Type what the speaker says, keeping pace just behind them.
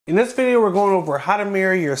In this video, we're going over how to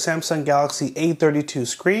mirror your Samsung Galaxy A32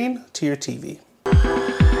 screen to your TV.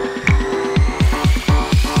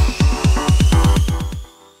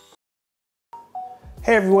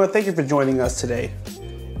 Hey everyone, thank you for joining us today.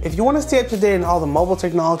 If you want to stay up to date on all the mobile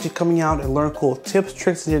technology coming out and learn cool tips,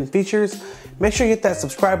 tricks, and hidden features, make sure you hit that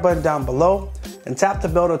subscribe button down below and tap the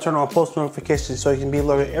bell to turn on post notifications so you can be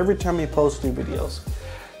alerted every time we post new videos.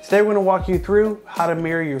 Today we're going to walk you through how to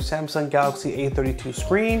mirror your Samsung Galaxy A32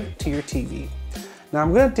 screen to your TV. Now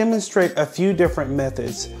I'm going to demonstrate a few different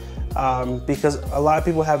methods because a lot of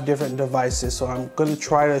people have different devices, so I'm going to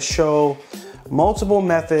try to show multiple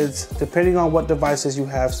methods depending on what devices you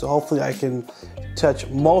have, so hopefully I can touch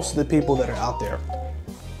most of the people that are out there.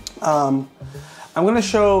 I'm going to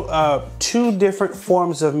show two different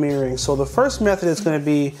forms of mirroring. So the first method is going to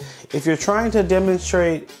be if you're trying to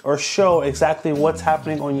demonstrate or show exactly what's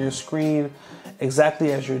happening on your screen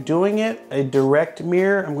exactly as you're doing it, a direct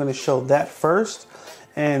mirror. I'm going to show that first.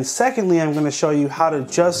 And secondly, I'm going to show you how to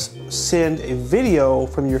just send a video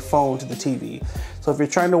from your phone to the TV. So if you're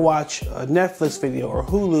trying to watch a Netflix video or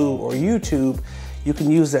Hulu or YouTube, you can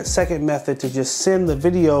use that second method to just send the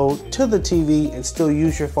video to the TV and still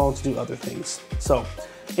use your phone to do other things. So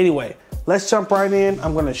anyway, let's jump right in.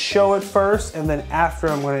 I'm going to show it first, and then after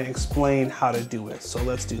I'm going to explain how to do it. So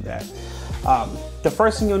let's do that. The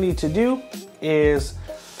first thing you'll need to do is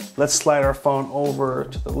let's slide our phone over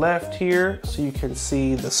to the left here so you can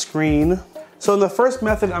see the screen. So in the first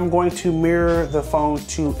method, I'm going to mirror the phone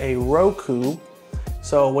to a Roku.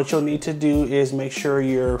 So what you'll need to do is make sure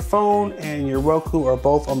your phone and your Roku are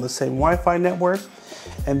both on the same Wi-Fi network.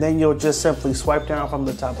 And then you'll just simply swipe down from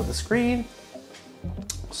the top of the screen,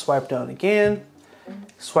 swipe down again,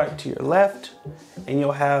 swipe to your left, and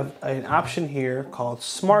you'll have an option here called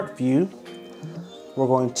Smart View. We're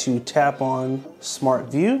going to tap on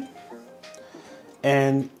Smart View,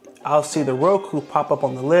 and I'll see the Roku pop up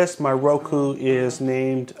on the list. My Roku is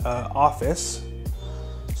named Office.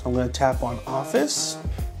 So I'm going to tap on Office,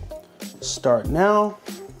 Start Now,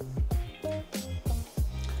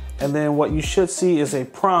 and then what you should see is a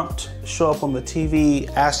prompt show up on the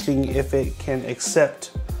TV asking if it can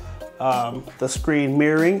accept the screen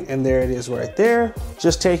mirroring, and there it is right there.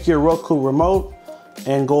 Just take your Roku remote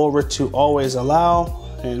and go over to Always Allow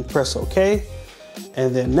and press OK.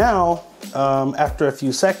 And then now, after a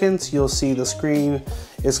few seconds, you'll see the screen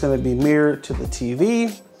is going to be mirrored to the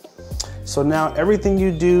TV. So now everything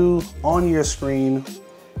you do on your screen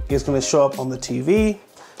is going to show up on the TV.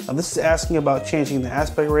 Now this is asking about changing the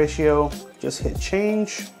aspect ratio. Just hit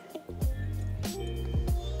change,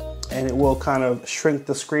 and it will kind of shrink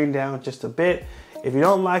the screen down just a bit. If you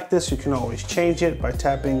don't like this, you can always change it by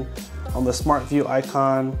tapping on the Smart View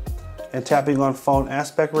icon and tapping on phone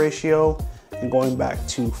aspect ratio and going back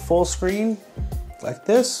to full screen like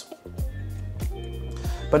this.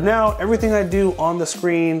 But now everything I do on the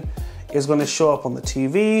screen is going to show up on the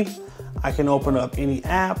TV. I can open up any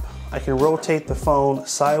app. I can rotate the phone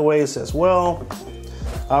sideways as well.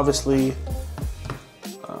 Obviously,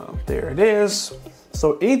 there it is.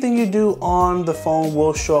 So anything you do on the phone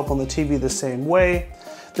will show up on the TV the same way.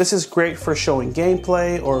 This is great for showing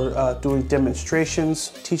gameplay or doing demonstrations,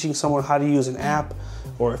 teaching someone how to use an app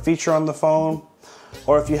or a feature on the phone,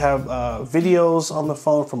 or if you have videos on the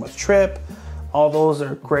phone from a trip. All those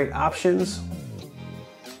are great options.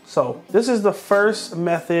 So this is the first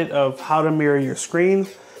method of how to mirror your screen.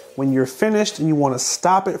 When you're finished and you want to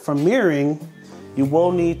stop it from mirroring, you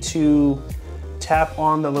will need to tap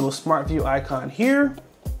on the little Smart View icon here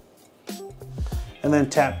and then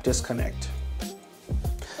tap disconnect.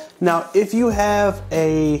 Now, if you have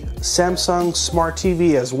a Samsung Smart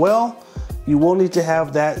TV as well, you will need to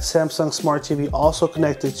have that Samsung Smart TV also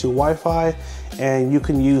connected to Wi-Fi, and you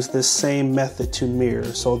can use this same method to mirror.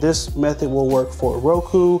 So this method will work for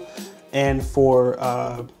Roku and for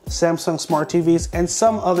Samsung Smart TVs and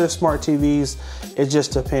some other Smart TVs. It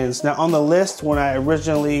just depends. Now on the list, when I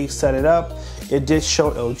originally set it up, it did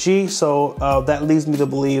show LG, so that leads me to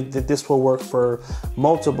believe that this will work for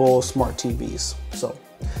multiple Smart TVs. So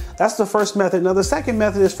that's the first method. Now the second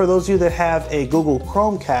method is for those of you that have a Google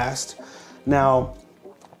Chromecast. Now,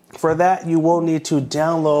 for that, you will need to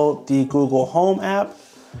download the Google Home app.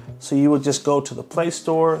 So you would just go to the Play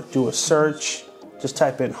Store, do a search, just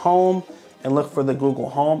type in Home and look for the Google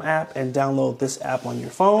Home app and download this app on your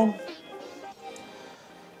phone.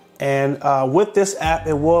 And with this app,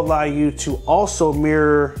 it will allow you to also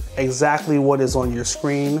mirror exactly what is on your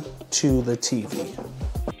screen to the TV.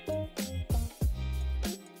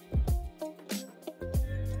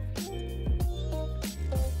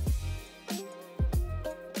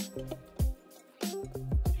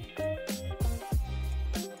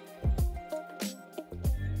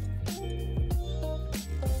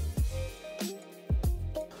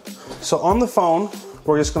 So on the phone,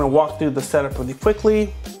 we're just gonna walk through the setup really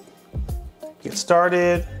quickly. Get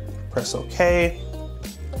started, press OK,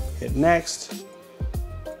 hit next.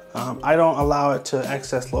 I don't allow it to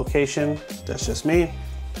access location, that's just me.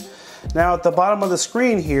 Now at the bottom of the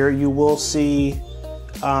screen here, you will see,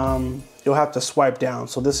 you'll have to swipe down.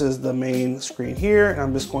 So this is the main screen here, and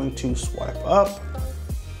I'm just going to swipe up.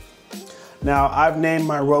 Now I've named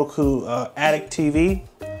my Roku Attic TV.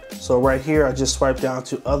 So right here, I just swipe down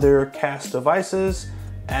to other cast devices,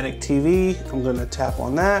 Attic TV. I'm gonna tap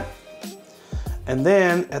on that. And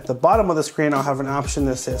then at the bottom of the screen, I'll have an option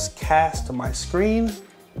that says cast to my screen.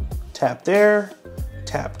 Tap there,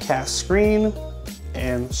 tap cast screen,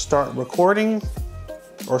 and start recording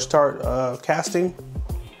or start casting.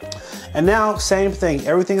 And now, same thing,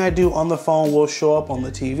 everything I do on the phone will show up on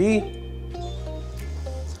the TV.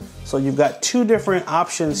 So you've got two different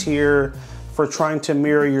options here for trying to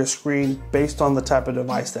mirror your screen based on the type of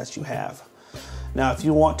device that you have. Now, if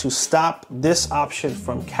you want to stop this option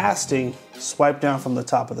from casting, swipe down from the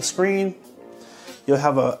top of the screen. You'll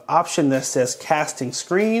have an option that says casting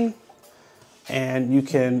screen, and you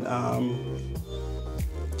can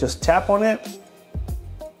just tap on it.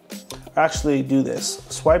 Actually, do this.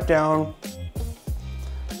 Swipe down.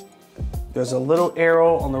 There's a little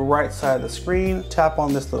arrow on the right side of the screen. Tap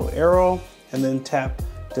on this little arrow and then tap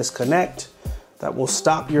disconnect. That will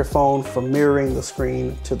stop your phone from mirroring the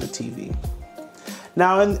screen to the TV.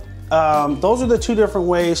 Now, those are the two different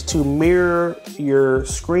ways to mirror your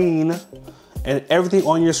screen and everything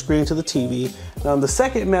on your screen to the TV. Now, the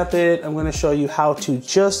second method, I'm going to show you how to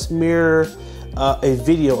just mirror a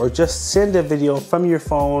video or just send a video from your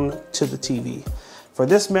phone to the TV. For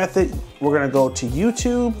this method, we're going to go to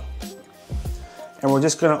YouTube, and we're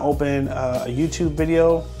just going to open a YouTube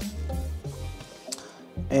video,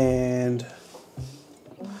 and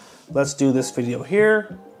let's do this video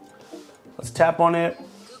here. Let's tap on it.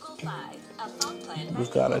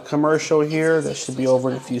 We've got a commercial here that should be over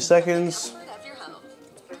in a few seconds.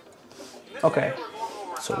 Okay,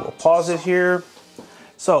 so we'll pause it here.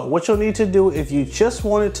 So what you'll need to do if you just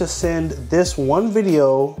wanted to send this one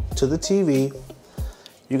video to the TV,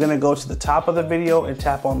 you're gonna go to the top of the video and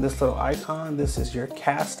tap on this little icon. This is your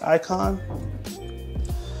cast icon.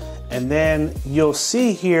 And then you'll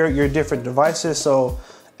see here your different devices. So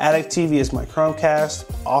Attic TV is my Chromecast,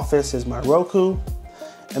 Office is my Roku,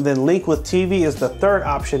 and then Link with TV is the third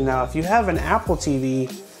option. Now, if you have an Apple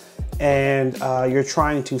TV and you're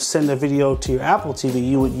trying to send a video to your Apple TV,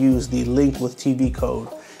 you would use the Link with TV code.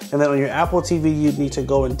 And then on your Apple TV, you'd need to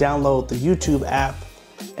go and download the YouTube app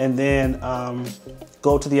and then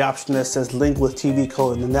go to the option that says Link with TV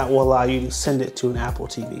code, and then that will allow you to send it to an Apple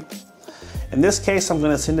TV. In this case, I'm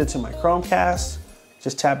gonna send it to my Chromecast,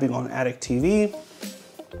 just tapping on Attic TV.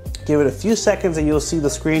 Give it a few seconds and you'll see the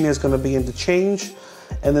screen is gonna begin to change,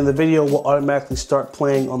 and then the video will automatically start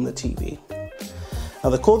playing on the TV. Now,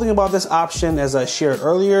 the cool thing about this option, as I shared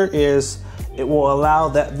earlier, is it will allow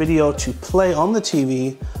that video to play on the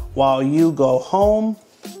TV while you go home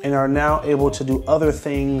and are now able to do other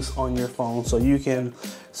things on your phone. So you can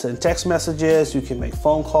send text messages, you can make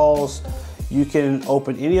phone calls, you can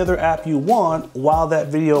open any other app you want while that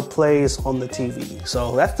video plays on the TV.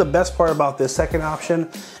 So that's the best part about this second option.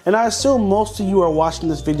 And I assume most of you are watching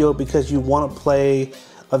this video because you want to play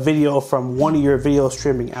a video from one of your video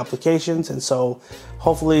streaming applications. And so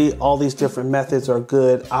hopefully all these different methods are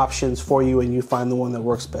good options for you and you find the one that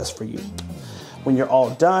works best for you. When you're all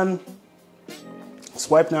done,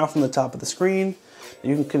 swipe now from the top of the screen.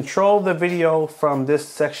 You can control the video from this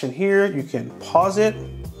section here. You can pause it.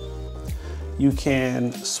 You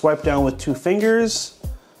can swipe down with 2 fingers,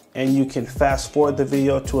 and you can fast forward the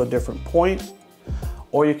video to a different point,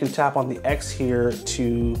 or you can tap on the X here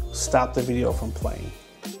to stop the video from playing.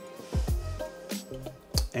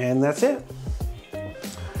 And that's it.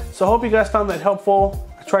 So I hope you guys found that helpful.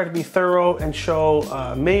 I tried to be thorough and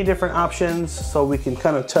show many different options so we can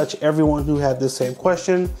kind of touch everyone who had this same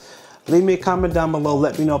question. Leave me a comment down below.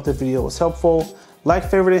 Let me know if the video was helpful. Like,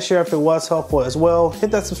 favorite, and share if it was helpful as well.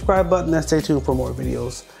 Hit that subscribe button and stay tuned for more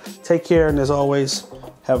videos. Take care, and as always,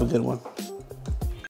 have a good one.